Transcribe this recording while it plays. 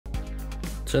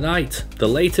Tonight, the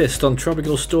latest on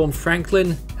Tropical Storm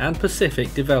Franklin and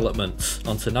Pacific developments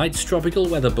on tonight's Tropical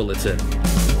Weather Bulletin.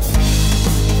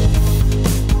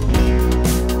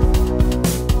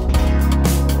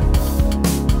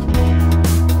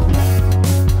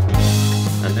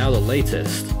 And now the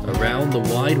latest around the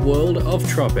wide world of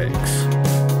tropics.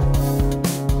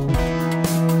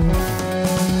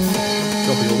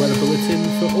 Tropical Weather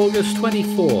Bulletin for August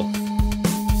 24th.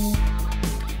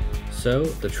 So,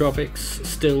 the tropics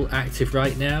still active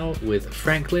right now, with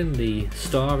Franklin, the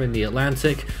star in the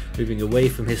Atlantic, moving away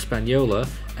from Hispaniola,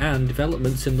 and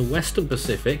developments in the western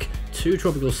Pacific. Two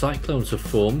tropical cyclones have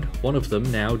formed, one of them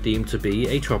now deemed to be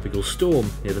a tropical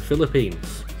storm near the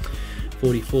Philippines.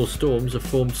 44 storms have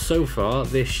formed so far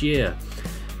this year.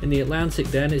 In the Atlantic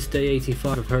then, it's day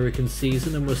 85 of hurricane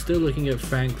season, and we're still looking at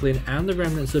Franklin and the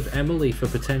remnants of Emily for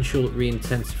potential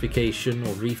re-intensification,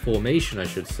 or reformation I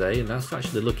should say, and that's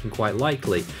actually looking quite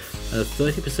likely. And a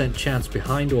 30% chance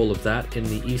behind all of that in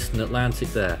the eastern Atlantic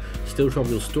there. Still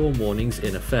tropical storm warnings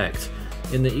in effect.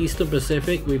 In the eastern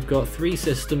Pacific, we've got three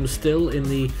systems still in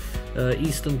the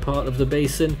eastern part of the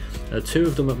basin. Two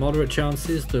of them at moderate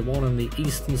chances, the one on the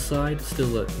eastern side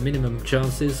still at minimum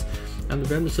chances. And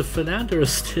the remnants of Fernanda are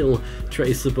still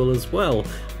traceable as well.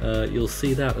 You'll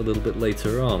see that a little bit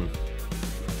later on.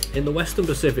 In the western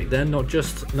Pacific then, not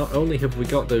only have we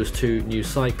got those two new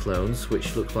cyclones,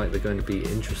 which look like they're going to be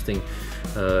interesting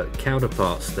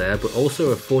counterparts there, but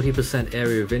also a 40%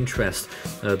 area of interest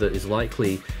that is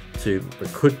likely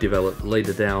could develop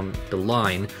later down the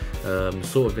line,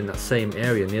 sort of in that same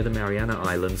area near the Mariana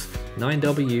Islands.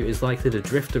 9W is likely to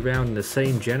drift around in the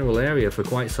same general area for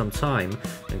quite some time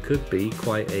and could be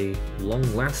quite a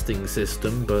long-lasting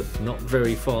system, but not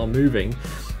very far moving.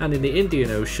 And in the Indian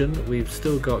Ocean, we've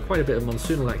still got quite a bit of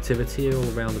monsoonal activity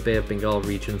all around the Bay of Bengal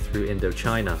region through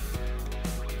Indochina.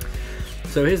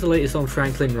 So here's the latest on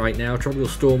Franklin right now. Tropical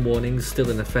storm warnings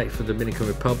still in effect for the Dominican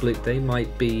Republic. They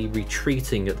might be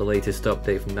retreating at the latest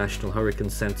update from National Hurricane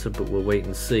Center, but we'll wait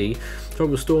and see.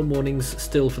 Tropical storm warnings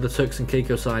still for the Turks and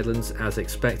Caicos Islands as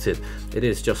expected. It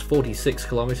is just 46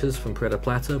 kilometers from Puerto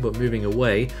Plata, but moving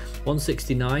away.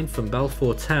 169 from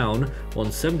Balfour Town,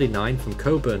 179 from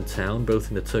Coburn Town, both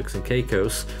in the Turks and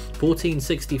Caicos,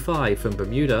 1465 from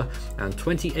Bermuda, and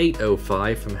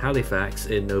 2805 from Halifax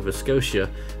in Nova Scotia,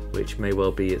 which may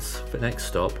well be its next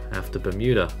stop after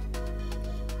Bermuda.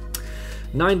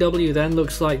 9W then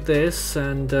looks like this,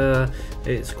 and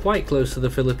it's quite close to the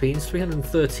Philippines,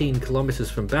 313 kilometers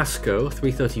from Basco,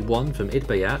 331 from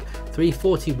Itbayat,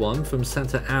 341 from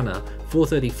Santa Ana,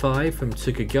 435 from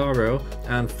Tuguegarao,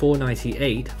 and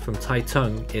 498 from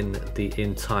Taitung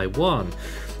in Taiwan.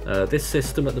 This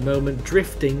system at the moment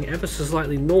drifting ever so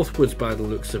slightly northwards by the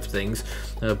looks of things,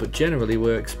 but generally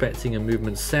we're expecting a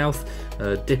movement south,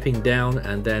 dipping down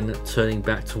and then turning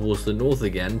back towards the north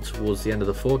again towards the end of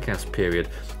the forecast period.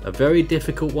 A very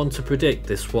difficult one to predict,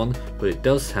 this one, but it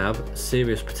does have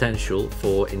serious potential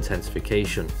for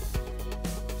intensification.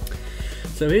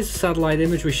 So here's a satellite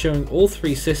imagery showing all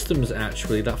three systems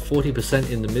actually, that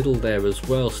 40% in the middle there as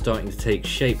well starting to take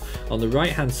shape. On the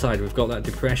right hand side we've got that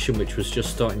depression which was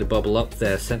just starting to bubble up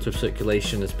there. Center of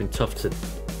circulation has been tough to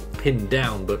pin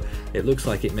down, but it looks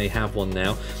like it may have one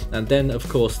now. And then of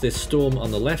course this storm on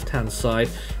the left hand side,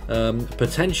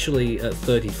 potentially at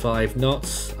 35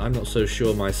 knots. I'm not so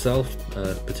sure myself,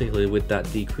 particularly with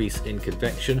that decrease in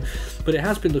convection, but it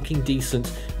has been looking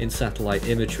decent in satellite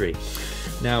imagery.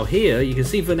 Now here you can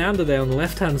see Fernanda there on the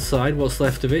left hand side, what's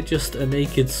left of it, just a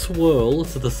naked swirl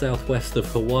to the southwest of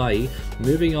Hawaii,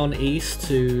 moving on east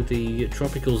to the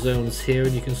tropical zones here,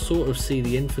 and you can sort of see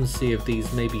the infancy of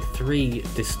these maybe three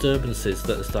disturbances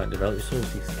that are starting to develop. You sort of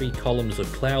see three columns of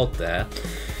cloud there.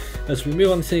 As we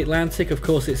move on to the Atlantic, of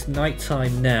course it's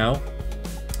nighttime now,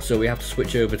 so we have to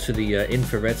switch over to the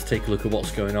infrared to take a look at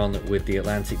what's going on with the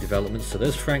Atlantic developments. So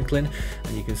there's Franklin,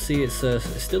 and you can see it's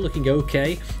still looking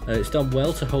okay. It's done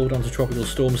well to hold on to tropical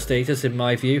storm status in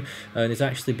my view, and it's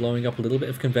actually blowing up a little bit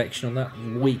of convection on that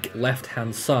weak left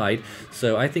hand side,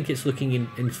 so I think it's looking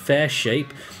in fair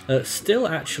shape. Still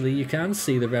actually you can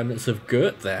see the remnants of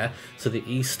Gert there to the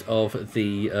east of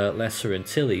the Lesser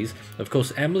Antilles. Of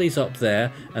course Emily's up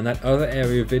there, and that other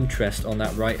area of interest on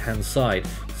that right hand side.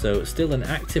 So still an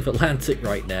active Atlantic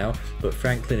right now, but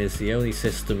Franklin is the only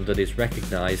system that is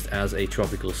recognized as a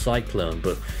tropical cyclone,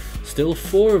 but still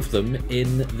four of them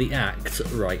in the act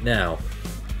right now.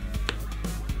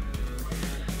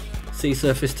 Sea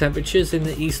surface temperatures in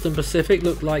the eastern Pacific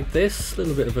look like this. A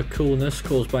little bit of a coolness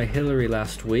caused by Hillary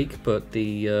last week, but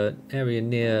the area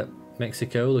near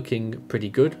Mexico looking pretty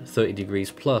good, 30 degrees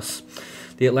plus.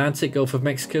 The Atlantic, Gulf of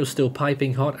Mexico still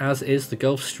piping hot, as is the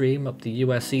Gulf Stream up the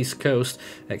US East Coast,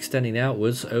 extending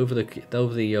outwards over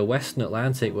the Western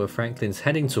Atlantic, where Franklin's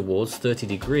heading towards 30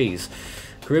 degrees.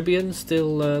 Caribbean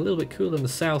still a little bit cooler in the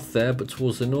south there, but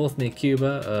towards the north near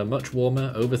Cuba, much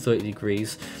warmer, over 30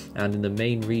 degrees, and in the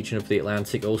main region of the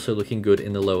Atlantic also looking good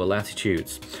in the lower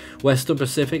latitudes. Western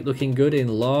Pacific looking good in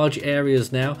large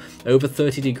areas now, over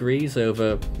 30 degrees,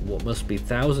 over what must be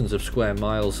thousands of square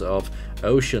miles of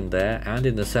ocean there, and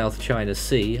in the South China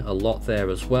Sea, a lot there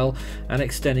as well, and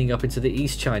extending up into the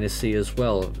East China Sea as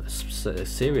well, a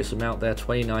serious amount there,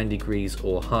 29 degrees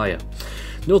or higher.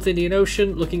 North Indian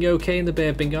Ocean looking okay in the Bay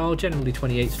of Bengal, generally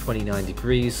 28 to 29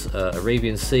 degrees.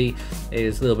 Arabian Sea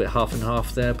is a little bit half and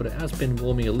half there, but it has been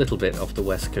warming a little bit off the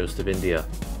west coast of India.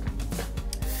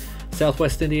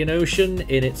 Southwest Indian Ocean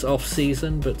in its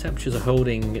off-season, but temperatures are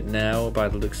holding now by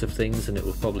the looks of things, and it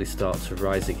will probably start to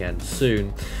rise again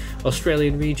soon.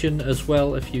 Australian region as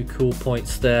well, a few cool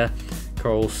points there,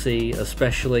 Coral Sea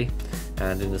especially,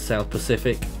 and in the South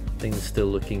Pacific things still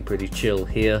looking pretty chill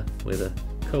here, with a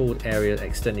cold area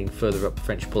extending further up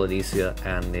French Polynesia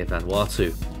and near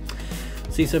Vanuatu.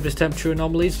 Sea surface temperature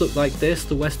anomalies look like this.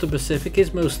 The Western Pacific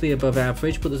is mostly above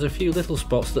average, but there's a few little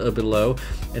spots that are below.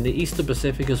 In the Eastern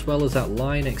Pacific, as well as that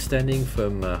line extending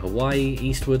from Hawaii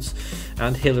eastwards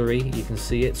and Hillary, you can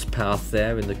see its path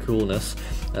there in the coolness.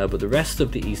 But the rest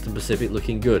of the Eastern Pacific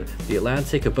looking good. The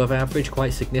Atlantic above average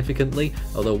quite significantly,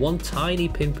 although one tiny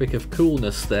pinprick of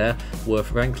coolness there where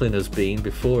Franklin has been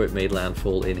before it made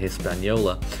landfall in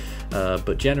Hispaniola.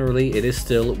 But generally it is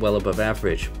still well above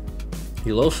average.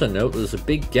 You'll also note there's a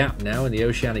big gap now in the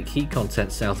oceanic heat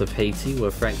content south of Haiti, where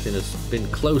Franklin has been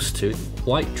close to. It didn't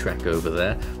quite track over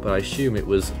there, but I assume it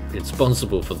was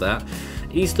responsible for that.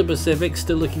 Eastern Pacific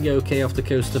still looking okay off the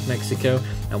coast of Mexico,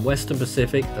 and Western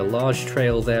Pacific, a large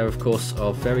trail there of course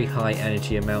of very high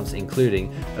energy amounts,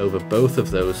 including over both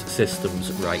of those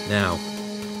systems right now.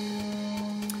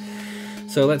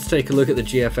 So let's take a look at the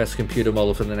GFS computer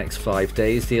model for the next 5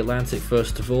 days. The Atlantic,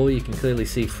 first of all, you can clearly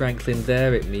see Franklin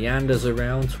there. It meanders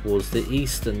around towards the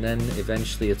east and then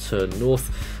eventually a turn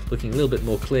north, looking a little bit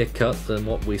more clear-cut than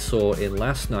what we saw in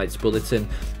last night's bulletin,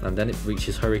 and then it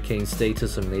reaches hurricane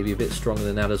status and maybe a bit stronger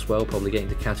than that as well, probably getting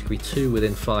to category 2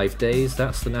 within 5 days.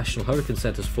 That's the National Hurricane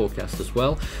Center's forecast as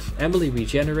well. Emily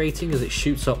regenerating as it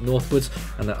shoots up northwards,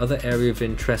 and that other area of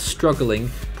interest struggling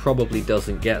probably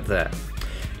doesn't get there.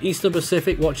 Eastern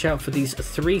Pacific, watch out for these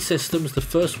 3 systems. The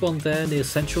first one there near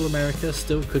Central America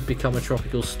still could become a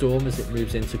tropical storm as it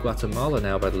moves into Guatemala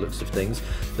now by the looks of things.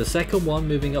 The second one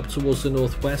moving up towards the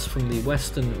northwest from the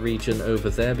western region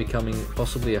over there, becoming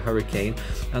possibly a hurricane.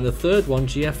 And the third one,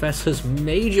 GFS has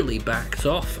majorly backed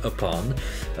off upon,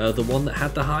 the one that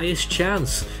had the highest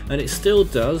chance. And it still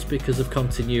does because of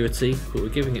continuity, but we're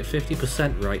giving it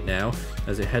 50% right now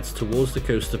as it heads towards the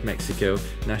coast of Mexico.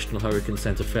 National Hurricane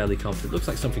Center fairly confident. Looks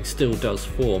like something still does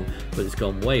form, but it's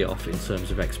gone way off in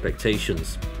terms of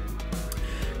expectations.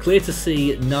 Clear to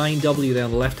see 9W there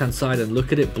on the left hand side, and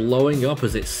look at it blowing up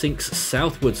as it sinks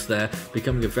southwards there,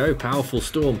 becoming a very powerful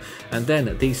storm. And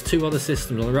then these 2 other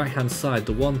systems on the right hand side,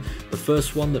 the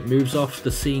first one that moves off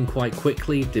the scene quite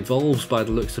quickly, devolves by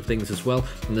the looks of things as well,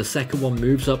 and the second one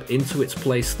moves up into its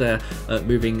place there,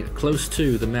 moving close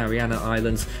to the Mariana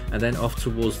Islands and then off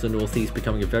towards the northeast,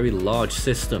 becoming a very large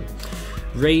system.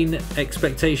 Rain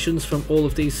expectations from all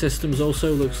of these systems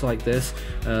also looks like this.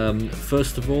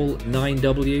 First of all,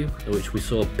 9W, which we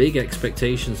saw big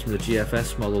expectations from the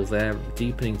GFS model there,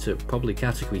 deepening to probably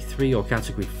category 3 or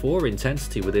category 4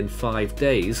 intensity within 5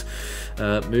 days,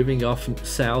 moving off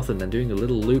south and then doing a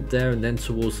little loop there and then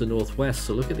towards the northwest.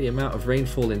 So look at the amount of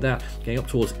rainfall in that, getting up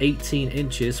towards 18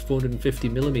 inches, 450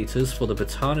 millimeters for the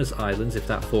Batanes Islands if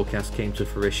that forecast came to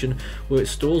fruition, where it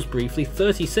stalls briefly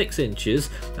 36 inches,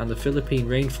 and the Philippine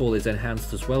rainfall is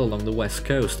enhanced as well along the west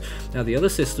coast. Now the other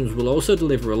systems will also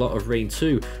deliver a lot of rain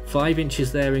too. 5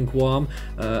 inches there in Guam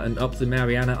and up the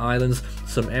Mariana Islands.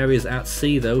 Some areas at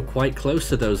sea though, quite close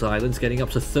to those islands, getting up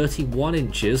to 31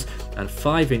 inches, and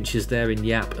 5 inches there in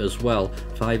Yap as well.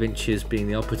 5 inches being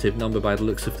the operative number by the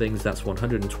looks of things. That's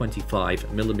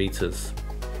 125 millimeters.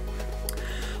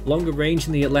 Longer range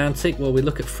in the Atlantic, well, we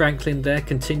look at Franklin there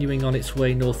continuing on its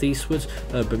way northeastwards.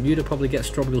 Bermuda probably gets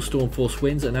tropical storm force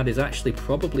winds, and that is actually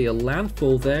probably a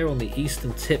landfall there on the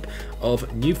eastern tip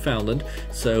of Newfoundland,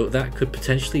 so that could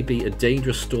potentially be a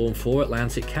dangerous storm for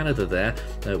Atlantic Canada there,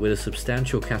 with a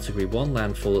substantial category 1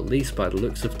 landfall at least by the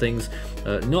looks of things.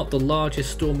 Not the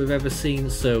largest storm we've ever seen,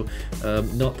 so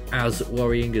not as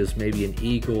worrying as maybe an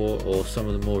Igor or some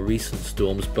of the more recent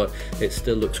storms, but it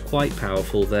still looks quite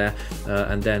powerful there.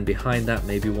 And then then behind that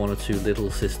maybe one or two little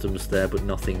systems there, but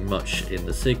nothing much in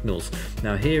the signals.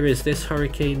 Now here is this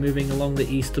hurricane moving along the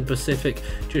eastern Pacific,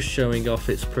 just showing off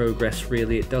its progress.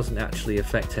 Really, it doesn't actually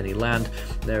affect any land.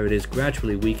 There it is,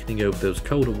 gradually weakening over those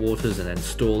colder waters and then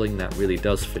stalling. That really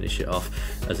does finish it off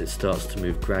as it starts to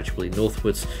move gradually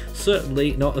northwards.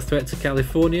 Certainly not a threat to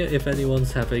California if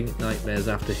anyone's having nightmares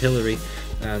after Hillary,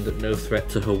 and no threat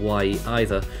to Hawaii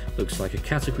either. Looks like a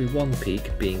category 1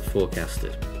 peak being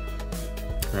forecasted.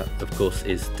 That, of course,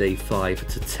 is day 5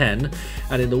 to 10.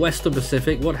 And in the western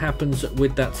Pacific, what happens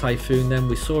with that typhoon then?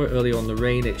 We saw it earlier on the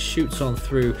rain. It shoots on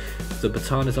through the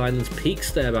Batanes Islands,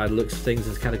 peaks there by the looks of things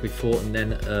as category 4, and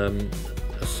then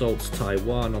assaults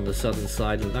Taiwan on the southern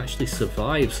side, and actually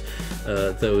survives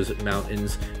those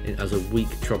mountains as a weak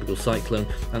tropical cyclone.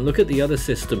 And look at the other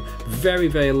system, very,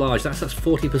 very large. That's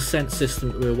 40%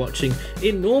 system that we're watching.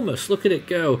 Enormous, look at it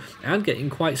go, and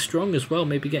getting quite strong as well,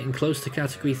 maybe getting close to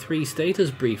category 3 status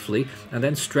briefly, and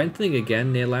then strengthening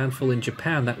again near landfall in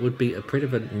Japan. That would be a pretty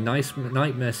of a nice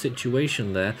nightmare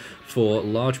situation there for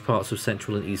large parts of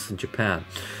central and eastern Japan.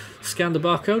 Scan the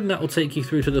barcode and that will take you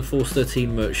through to the Force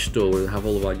 13 merch store. We'll have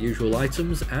all of our usual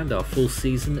items and our full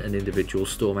season and individual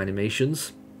storm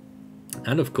animations.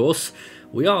 And of course,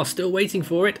 we are still waiting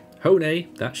for it. Hone,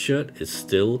 that shirt is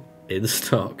still in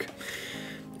stock.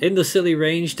 In the Scilly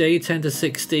range, day 10 to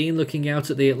 16, looking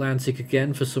out at the Atlantic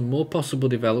again for some more possible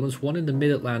developments. One in the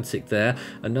mid-Atlantic there,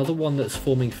 another one that's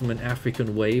forming from an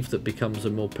African wave that becomes a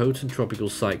more potent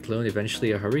tropical cyclone,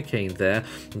 eventually a hurricane there,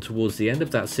 and towards the end of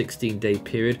that 16-day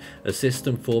period, a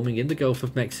system forming in the Gulf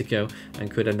of Mexico and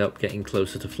could end up getting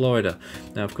closer to Florida.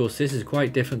 Now, of course, this is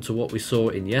quite different to what we saw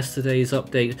in yesterday's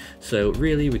update, so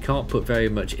really we can't put very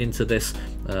much into this,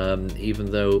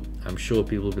 even though I'm sure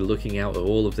people will be looking out at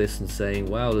all of this and saying,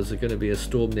 wow, there's going to be a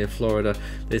storm near Florida.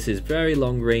 This is very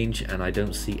long range and I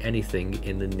don't see anything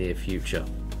in the near future.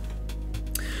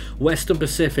 Western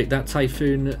Pacific, that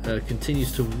typhoon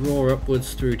continues to roar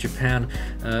upwards through Japan,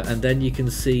 and then you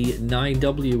can see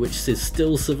 9W, which is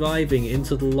still surviving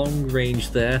into the long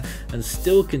range there and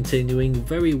still continuing,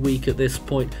 very weak at this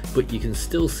point, but you can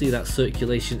still see that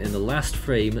circulation in the last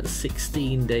frame at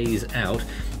 16 days out.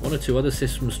 One or two other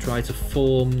systems try to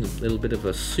form, a little bit of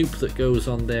a soup that goes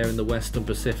on there in the Western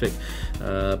Pacific,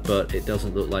 but it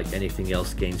doesn't look like anything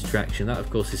else gains traction. That, of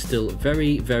course, is still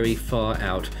very, very far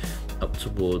out, up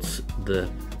towards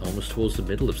almost towards the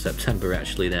middle of September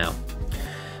actually now.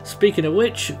 Speaking of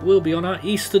which, we'll be on our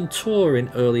Eastern tour in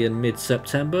early and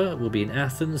mid-September. We'll be in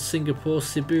Athens, Singapore,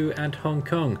 Cebu and Hong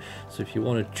Kong. So if you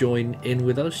want to join in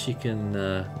with us, you can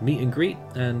meet and greet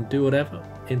and do whatever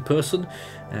in person.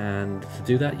 And to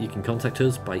do that, you can contact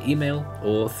us by email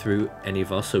or through any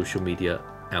of our social media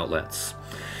outlets.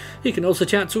 You can also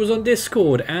chat to us on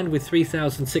Discord, and with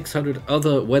 3,600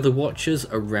 other weather watchers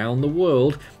around the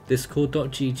world,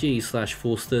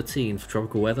 discord.gg/force13 for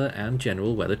tropical weather and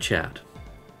general weather chat.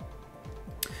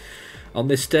 On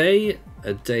this day,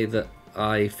 a day that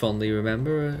I fondly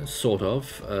remember, sort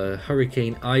of,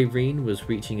 Hurricane Irene was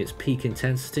reaching its peak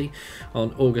intensity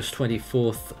on August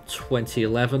 24th,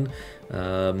 2011.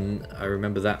 I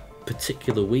remember that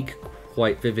particular week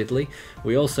quite vividly.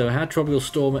 We also had Tropical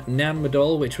Storm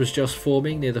Nanmadol, which was just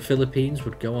forming near the Philippines,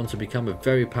 would go on to become a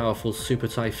very powerful super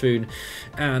typhoon,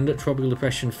 and Tropical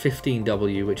Depression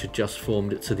 15W, which had just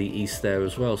formed to the east there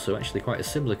as well. So actually quite a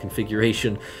similar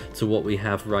configuration to what we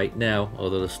have right now,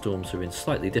 although the storms are in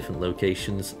slightly different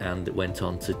locations and went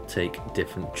on to take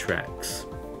different tracks.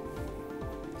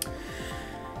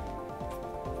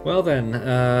 Well then,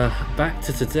 back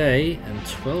to today, and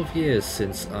 12 years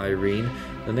since Irene.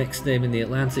 The next name in the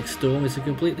Atlantic storm is a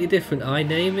completely different. I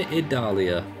name it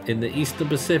Idalia. In the Eastern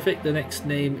Pacific, the next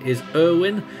name is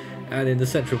Irwin, and in the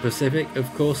Central Pacific,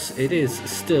 of course, it is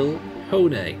still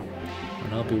Hone.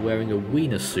 And I'll be wearing a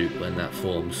wiener suit when that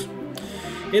forms.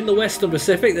 In the Western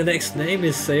Pacific, the next name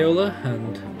is Saola,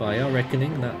 and by our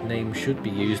reckoning, that name should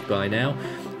be used by now.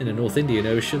 In the North Indian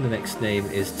Ocean, the next name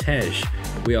is Tej.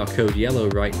 We are code yellow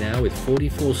right now with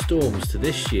 44 storms to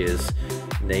this year's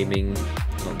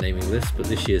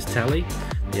this year's tally.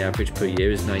 The average per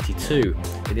year is 92.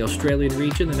 In the Australian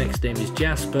region, the next name is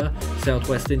Jasper,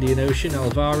 Southwest Indian Ocean,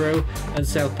 Alvaro, and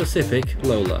South Pacific,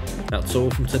 Lola. That's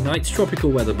all from tonight's Tropical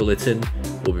Weather Bulletin.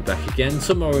 We'll be back again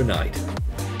tomorrow night.